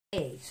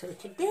Okay, so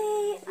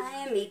today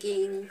I am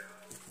making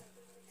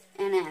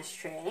an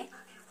ashtray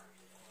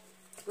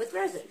with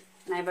resin.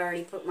 And I've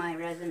already put my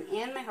resin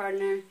and my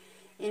hardener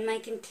in my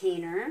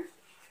container.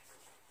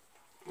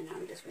 And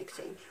I'm just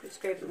mixing and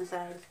scraping the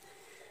sides.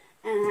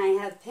 And I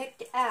have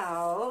picked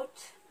out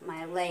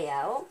my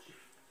layout,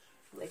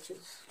 which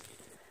is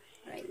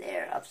right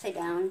there, upside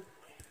down.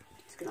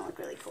 It's going to look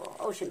really cool.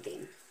 Ocean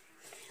theme.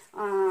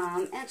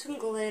 And some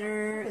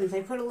glitter. And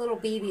I put a little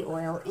baby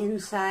oil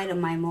inside of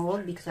my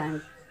mold because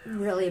I'm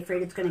really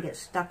afraid it's going to get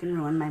stuck and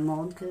ruin my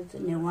mold because it's a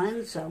new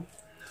one. So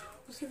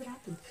we'll see what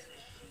happens.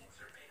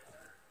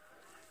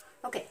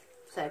 Okay,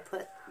 so I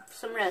put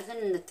some resin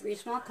in the 3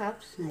 small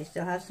cups, and I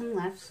still have some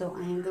left, so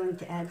I am going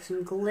to add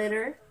some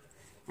glitter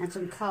and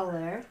some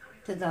color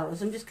to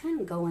those. I'm just kind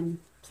of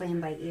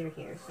playing by ear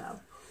here, so I'm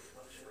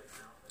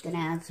going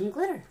to add some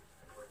glitter.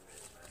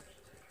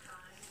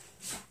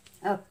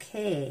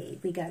 Okay,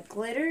 we got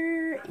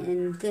glitter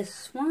in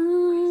this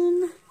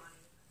one.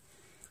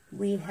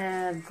 We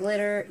have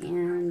glitter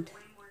and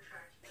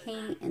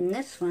paint in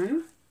this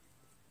one.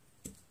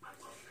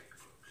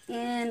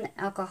 And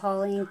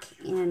alcohol ink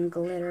and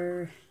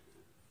glitter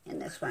in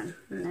this one.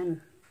 And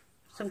then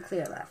some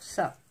clear left.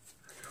 So, I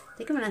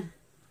think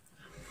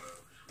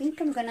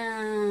I'm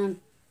gonna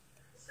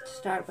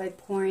start by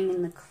pouring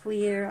in the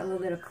clear, a little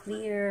bit of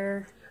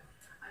clear.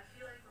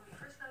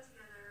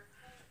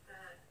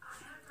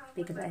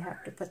 Because I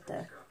have to put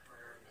the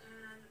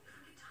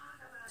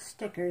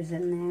stickers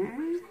in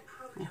there.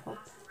 I hope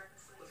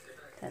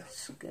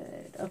that's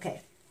good.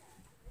 Okay.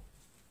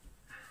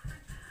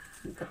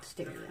 Let me put the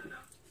stickers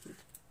in.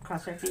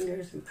 Cross our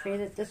fingers and pray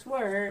that this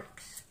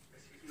works.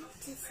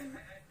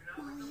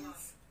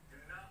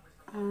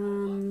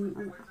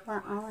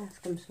 I'll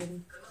ask him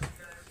soon.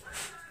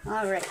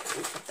 Alright,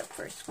 let's put the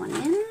first one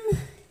in.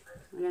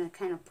 We're going to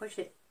kind of push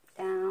it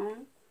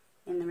down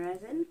in the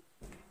resin.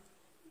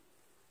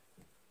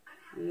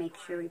 And make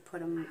sure we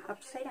put them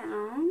upside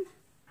down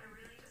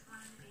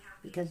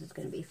because it's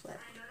going to be flipped.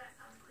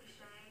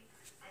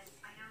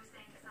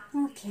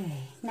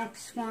 Okay,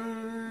 next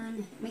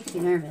one. Makes me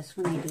nervous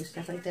when I do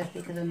stuff like this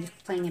because I'm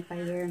just playing it by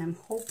ear and I'm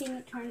hoping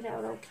it turns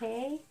out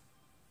okay.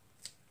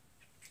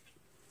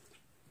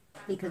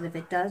 Because if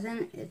it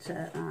doesn't, it's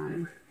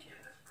a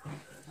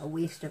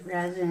waste of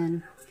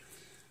resin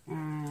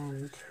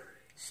and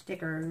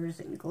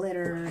stickers and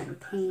glitter and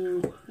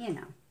paint. You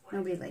know,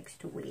 nobody likes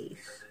to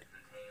waste.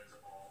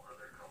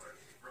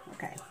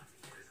 Okay.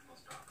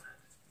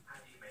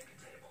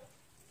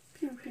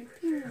 Pew, pew,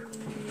 pew.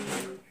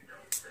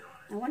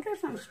 I wonder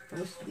if I'm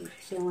supposed to be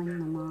peeling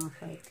them off,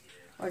 like,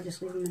 or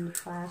just leave them in the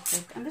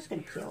plastic. I'm just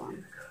going to peel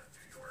them.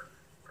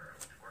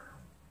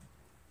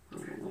 I'm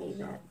going to leave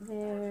that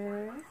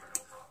there.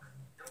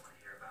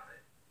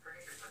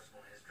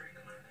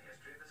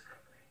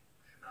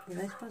 Was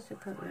I supposed to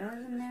put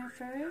resin there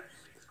first?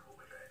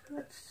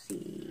 Let's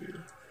see.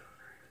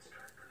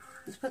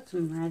 Let's put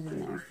some resin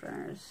there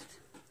first.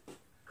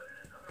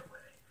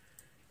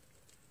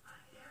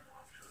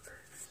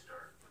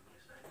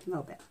 A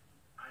little bit.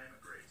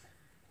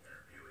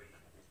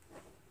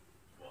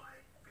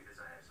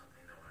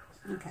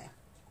 Okay.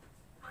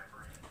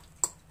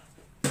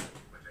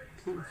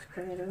 Kind of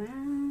spread it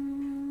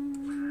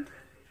around.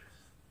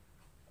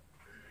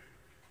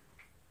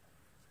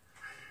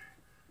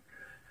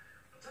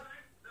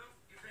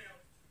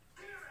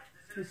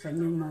 This is a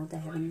new mold. I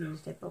haven't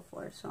used it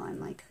before, so I'm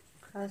like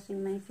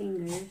crossing my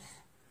fingers.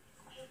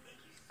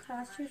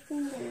 Cross your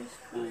fingers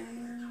for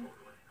me.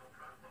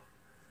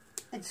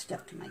 It's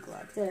stuck to my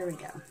glove. There we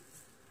go.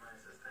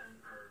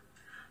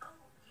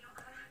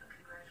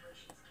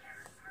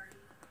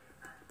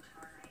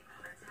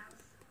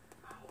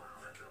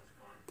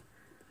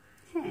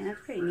 Okay, that's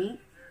pretty neat.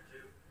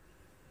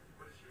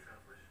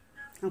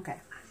 Okay.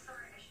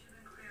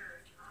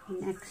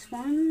 Next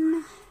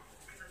one.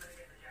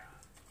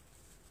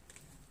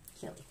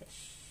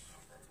 Jellyfish.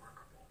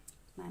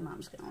 My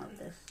mom's gonna love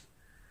this.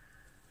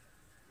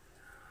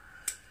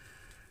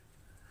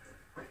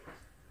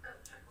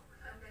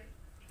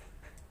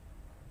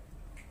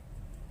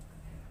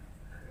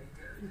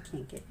 I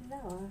can't get it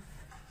off.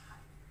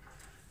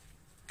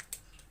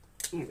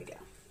 There we go.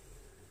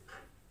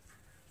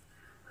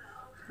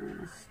 I'm going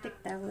to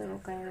stick that little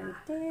guy right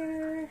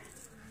there.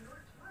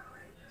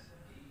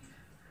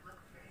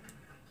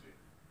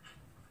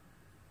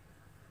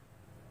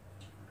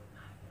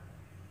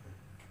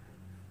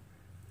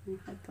 I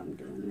hope I'm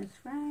doing this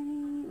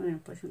right. We're going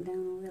to push him down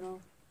a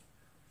little.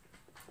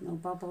 No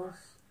bubbles.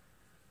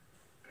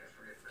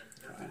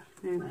 Okay,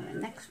 and then the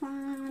next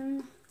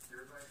one,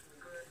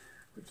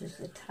 which is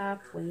the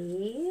top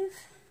wave.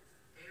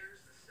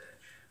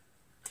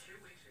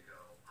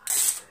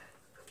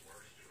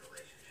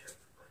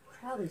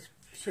 Probably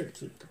should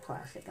keep the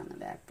plastic on the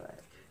back, but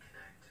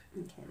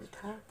okay, the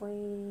top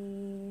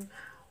wave.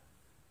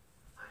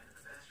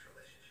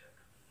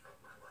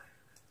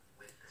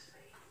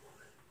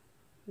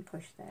 And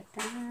push that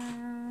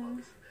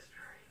down.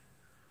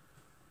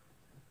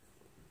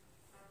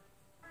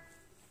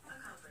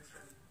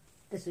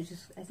 This is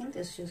just, I think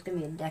this is just going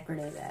to be a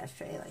decorative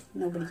ashtray. Like,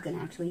 nobody's going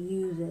to actually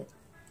use it.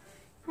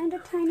 And a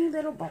tiny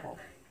little bubble.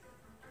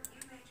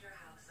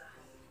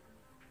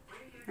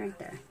 Right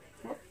there.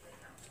 Whoop.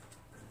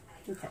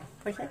 Okay,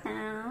 push it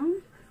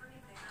down.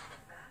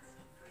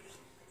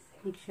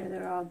 Make sure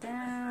they're all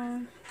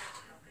down.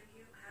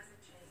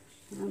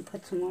 And I'll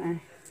put some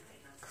more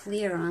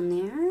clear on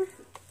there.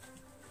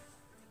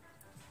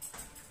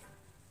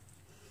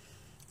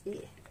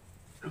 Yeah.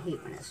 I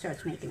hate when it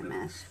starts making a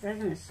mess.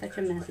 Resin is such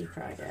a messy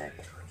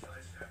project.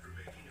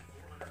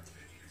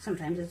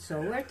 Sometimes it's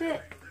so worth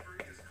it,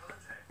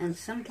 and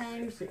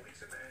sometimes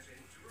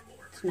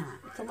it's not.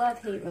 It's a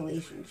love-hate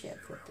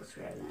relationship with this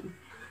resin.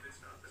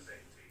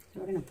 So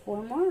we're going to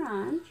pour more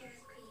on.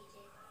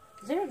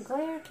 Is there a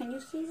glare? Can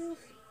you see this?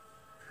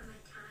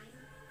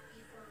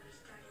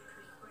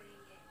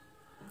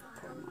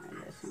 Pour more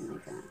of this and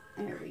like that.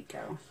 There we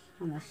go.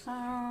 On the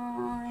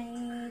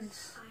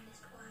sides.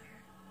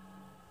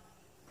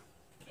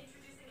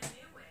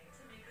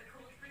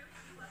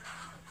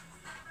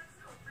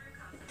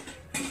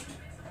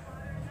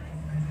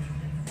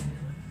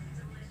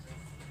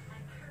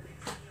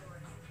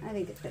 I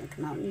think it's going to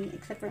come out neat,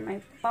 except for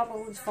my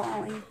bubble is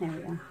falling. There we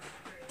go.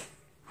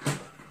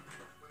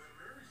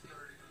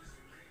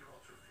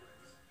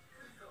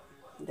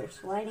 They're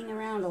sliding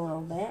around a little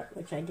bit,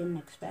 which I didn't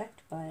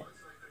expect, but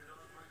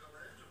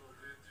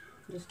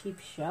just keep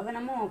shoving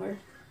them over.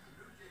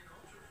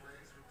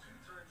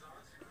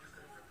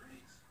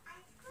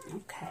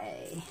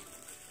 Okay.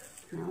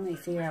 Now let me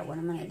figure out what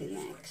I'm going to do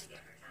next.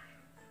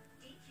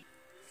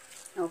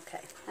 Okay,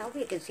 I hope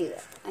you can see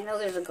that. I know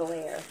there's a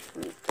glare.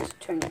 Let me just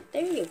turn it.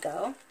 There you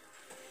go.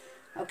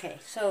 Okay,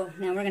 so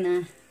now we're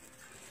going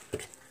to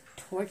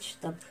torch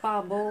the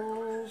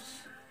bubbles.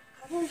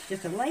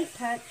 Just a light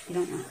touch. You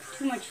don't want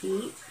too much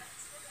heat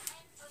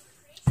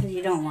because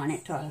you don't want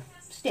it to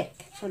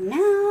stick. So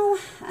now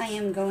I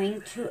am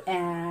going to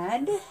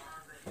add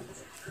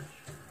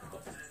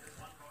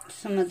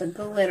some of the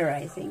glitter,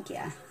 I think.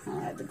 Yeah, I'll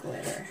add the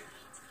glitter.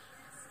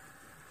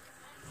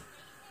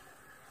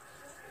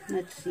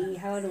 Let's see,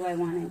 how do I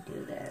want to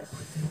do this?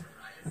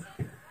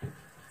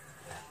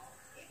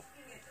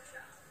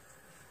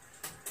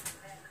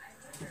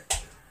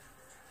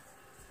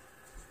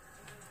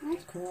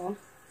 That's cool.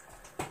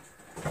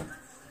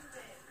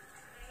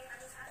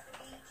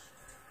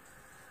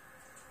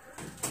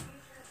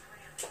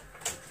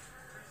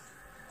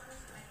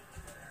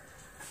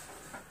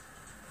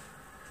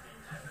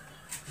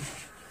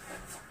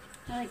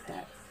 I like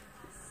that.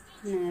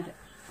 I'm going to add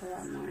a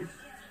lot more.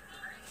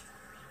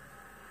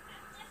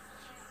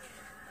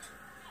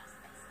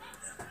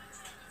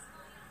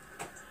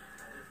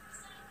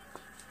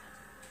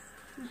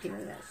 Give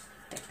her that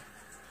stick.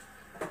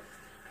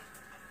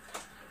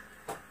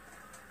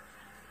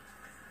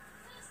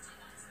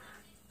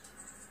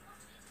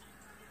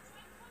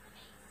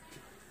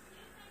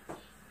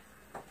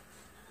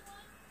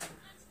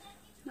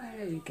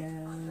 There we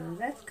go.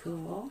 That's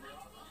cool.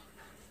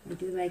 I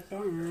do like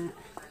that. And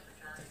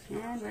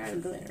we're out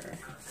of glitter.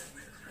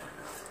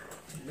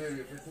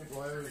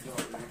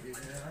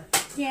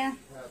 Yeah.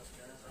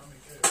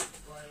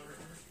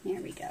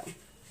 There we go.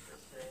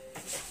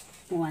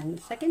 1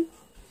 second.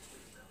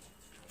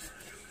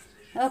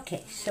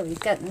 Okay, so we've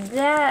got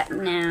that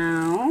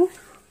now.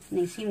 And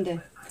they seem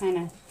to kind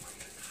of,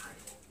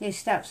 they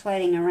stop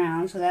sliding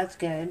around, so that's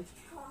good.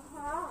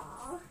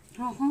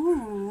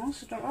 Oh,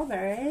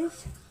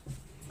 strawberries.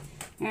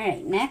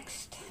 Alright,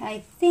 next, I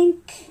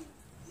think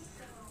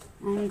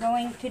I'm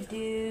going to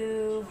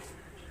do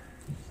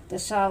the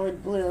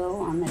solid blue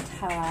on the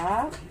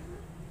top.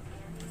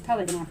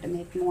 Probably going to have to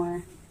make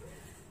more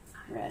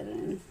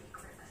resin.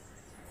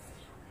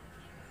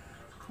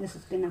 This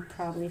is going to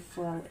probably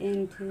flow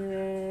into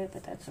it,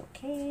 but that's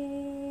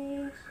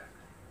okay.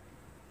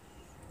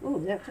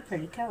 Ooh, that's a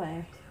pretty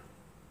color.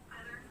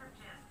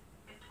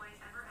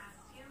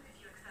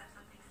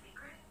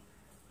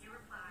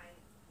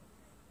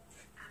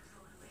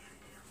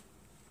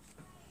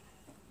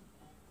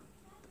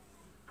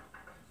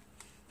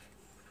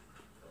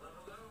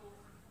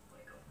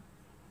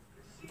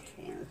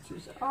 Okay, let's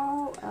use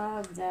all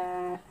of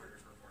that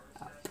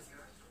up.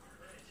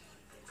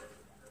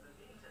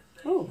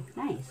 Oh,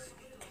 nice.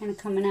 Kind of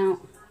coming out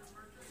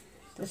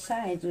the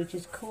sides, which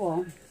is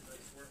cool.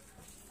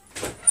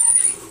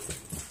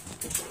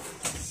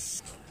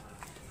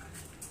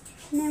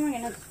 And then we're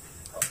going to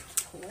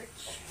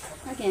torch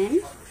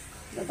again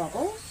the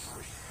bubbles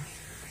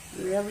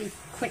really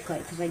quickly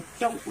because I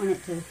don't want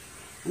it to,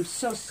 I'm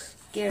so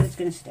scared it's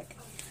going to stick.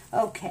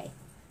 Okay.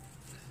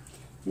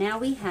 Now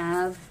we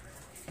have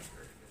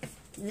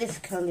this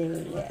color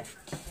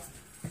left.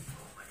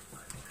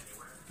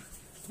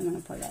 I'm going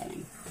to pour that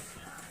in.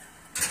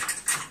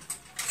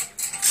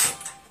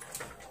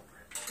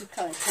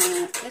 Color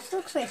kind of, this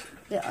looks like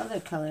the other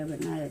color,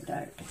 but not as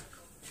dark.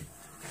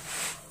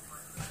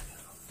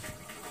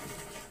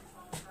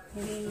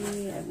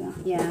 Maybe I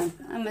won't. Yeah,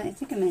 I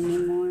think I'm gonna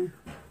need more.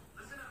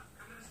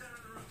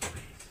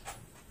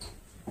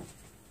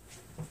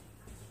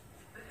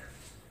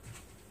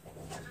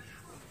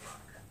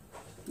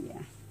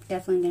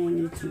 definitely going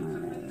to need some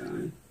more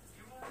resin,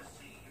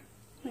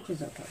 which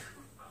is okay.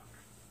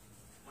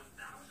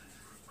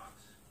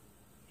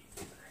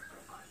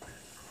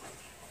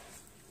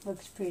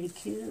 Looks pretty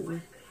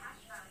cool.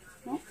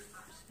 Oh,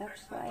 stop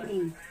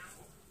sliding.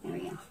 There we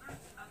go.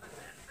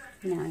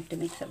 Now I have to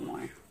make some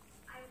more.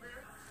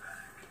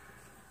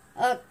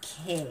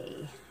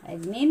 Okay,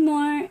 I've made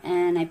more,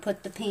 and I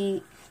put the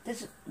paint.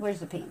 Where's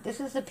the paint? This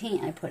is the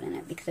paint I put in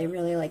it because I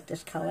really like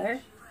this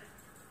color.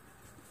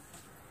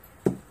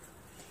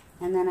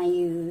 And then I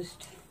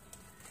used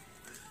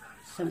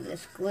some of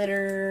this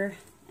glitter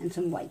and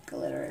some white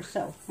glitter.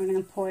 So we're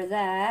going to pour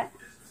that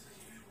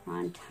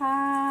on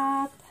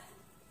top.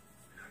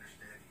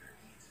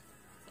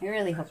 I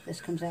really hope this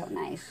comes out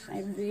nice.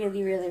 I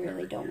really, really,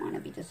 really don't want to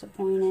be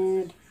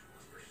disappointed.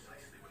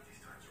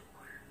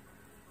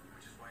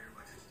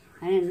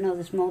 I didn't know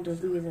this mold was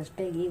going to be this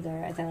big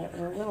either. I thought it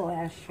was a little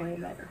ashtray,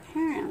 but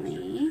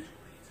apparently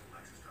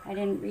I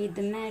didn't read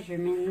the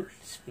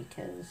measurements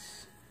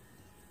because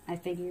I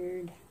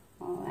figured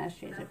all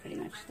ashtrays are pretty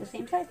much the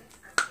same size.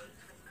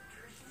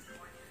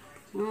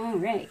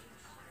 Alright.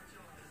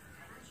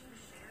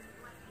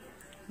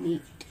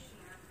 Neat.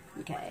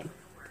 Okay.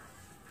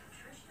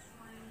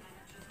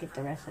 Let's get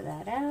the rest of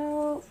that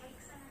out.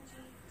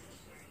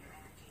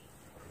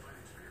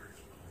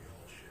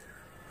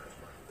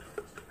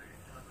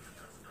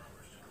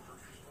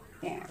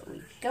 There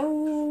we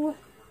go.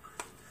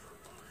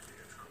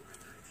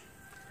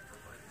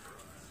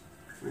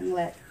 And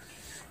let's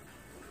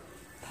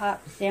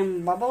pop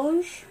some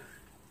bubbles.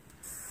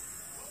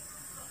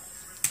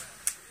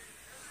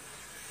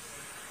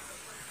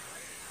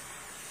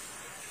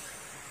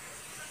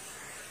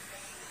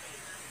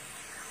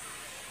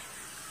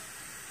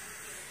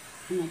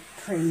 I'm going to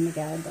prune the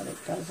guy, but it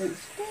doesn't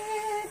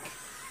stick.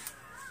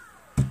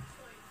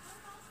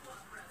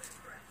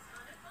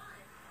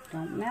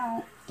 Don't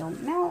melt,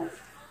 don't melt.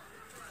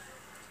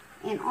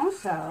 And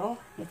also,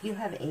 if you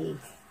have a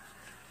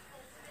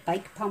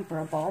bike pump or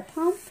a ball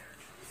pump,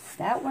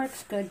 that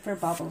works good for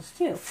bubbles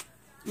too.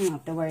 You don't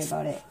have to worry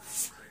about it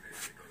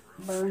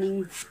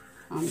burning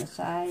on the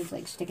sides,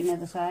 like sticking to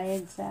the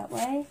sides that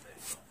way.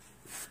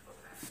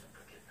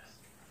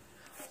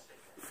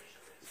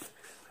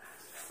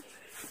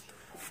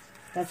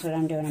 That's what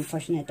I'm doing. I'm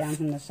pushing it down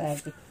from the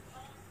side.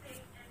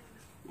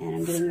 And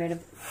I'm getting rid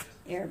of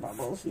air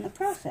bubbles in the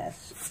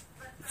process.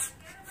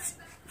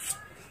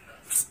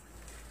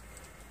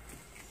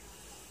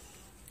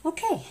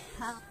 Okay,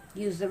 I'll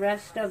use the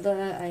rest of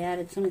I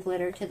added some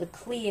glitter to the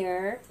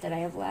clear that I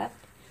have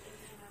left.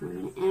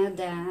 I'm going to add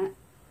that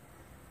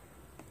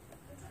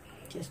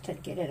just to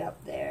get it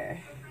up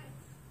there.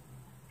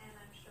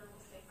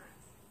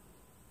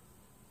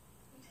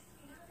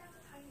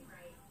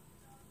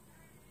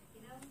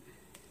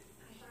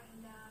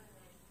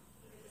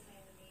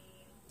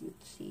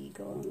 Let's see,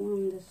 go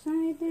along the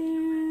side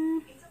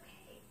there.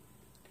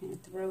 Kind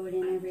of throw it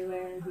in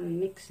everywhere and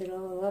mix it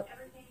all up.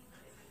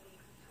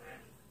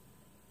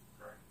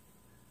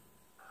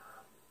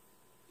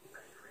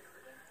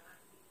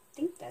 I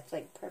think that's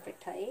like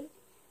perfect height.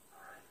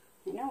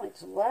 I know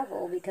it's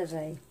level because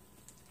I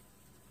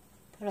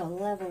put a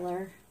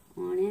leveler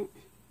on it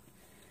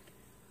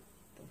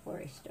before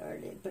I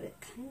started, but it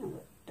kind of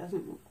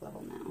doesn't look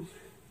level now.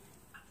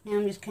 Now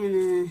I'm just kind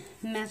of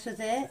mess with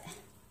it.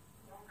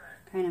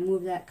 Kind of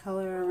move that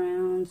color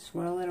around,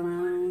 swirl it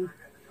around,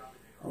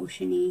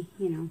 oceany,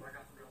 you know.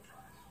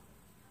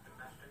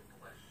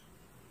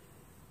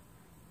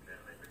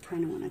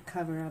 Kind of want to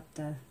cover up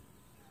the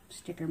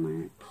sticker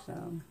mark,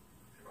 so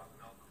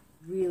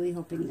really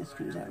hoping this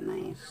comes out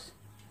nice.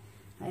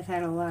 I've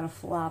had a lot of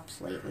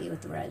flops lately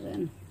with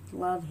resin.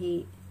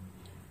 Love-hate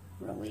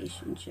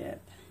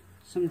relationship.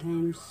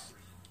 Sometimes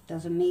it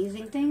does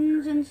amazing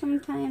things, and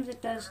sometimes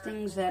it does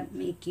things that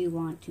make you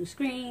want to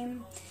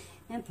scream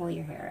and pull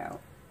your hair out.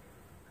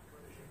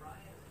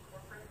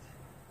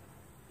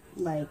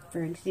 Like,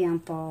 for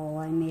example,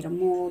 I made a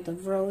mold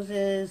of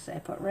roses, I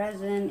put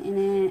resin in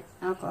it,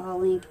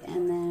 alcohol ink,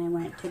 and then I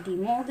went to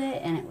demold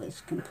it, and it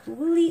was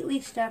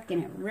completely stuck,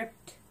 and it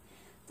ripped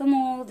the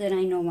mold, and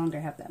I no longer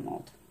have that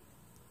mold.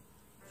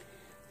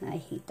 I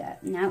hate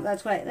that. Now,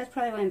 that's probably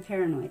why I'm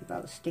paranoid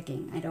about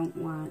sticking. I don't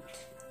want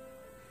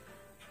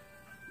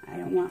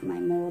my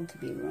mold to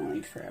be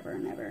ruined forever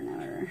and ever and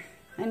ever.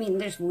 I mean,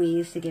 there's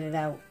ways to get it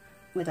out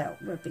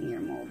without ripping your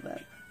mold,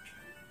 but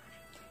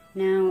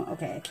now,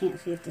 okay, I can't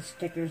see if the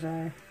stickers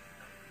are.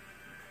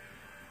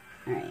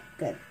 Alright,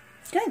 good.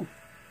 Good.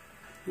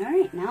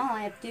 Alright, now all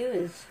I have to do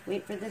is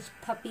wait for this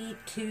puppy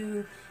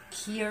to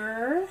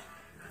cure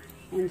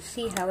and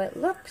see how it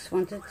looks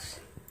once it's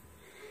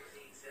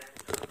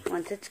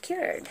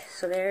cured.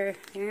 So there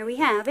we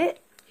have it.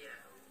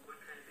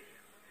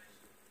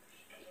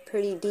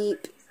 Pretty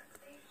deep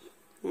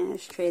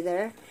ashtray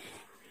there.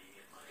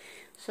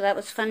 So that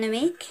was fun to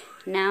make.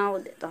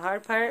 Now the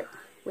hard part,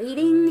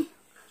 waiting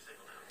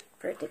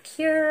for it to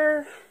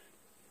cure.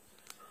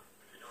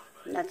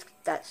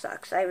 That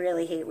sucks. I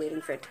really hate waiting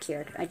for it to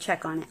cure. I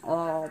check on it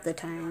all the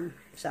time.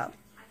 So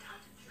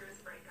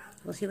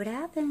we'll see what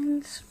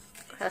happens.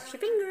 Cross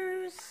your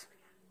fingers.